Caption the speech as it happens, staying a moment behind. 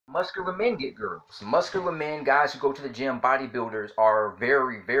Muscular men get girls. Muscular men, guys who go to the gym, bodybuilders are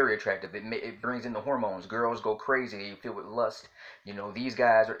very, very attractive. It brings in the hormones. Girls go crazy. They feel with lust. You know, these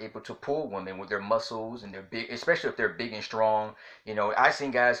guys are able to pull women with their muscles and they're big, especially if they're big and strong. You know, I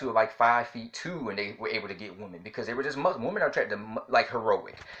seen guys who are like 5'2" and they were able to get women because they were just women are attracted to like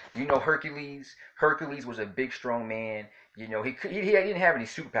heroic. You know, Hercules. Hercules was a big, strong man. You know, he didn't have any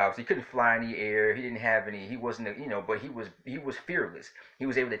superpowers. He couldn't fly in the air. He didn't have any. He wasn't, you know, but he was fearless. He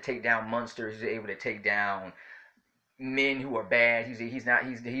was able to take down monsters. He was able to take down men who are bad.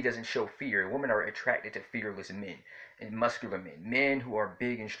 He doesn't show fear. Women are attracted to fearless men and muscular men. Men who are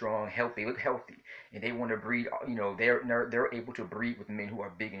big and strong, healthy, look healthy, and they want to breed. You know, they're able to breed with men who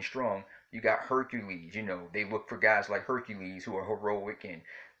are big and strong. You got Hercules. You know, they look for guys like Hercules who are heroic and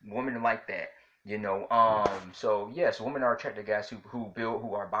women like that. You know, so yes, women are attracted to guys who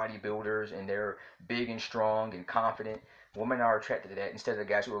are bodybuilders and they're big and strong and confident. Women are attracted to that instead of the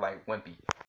guys who are like wimpy.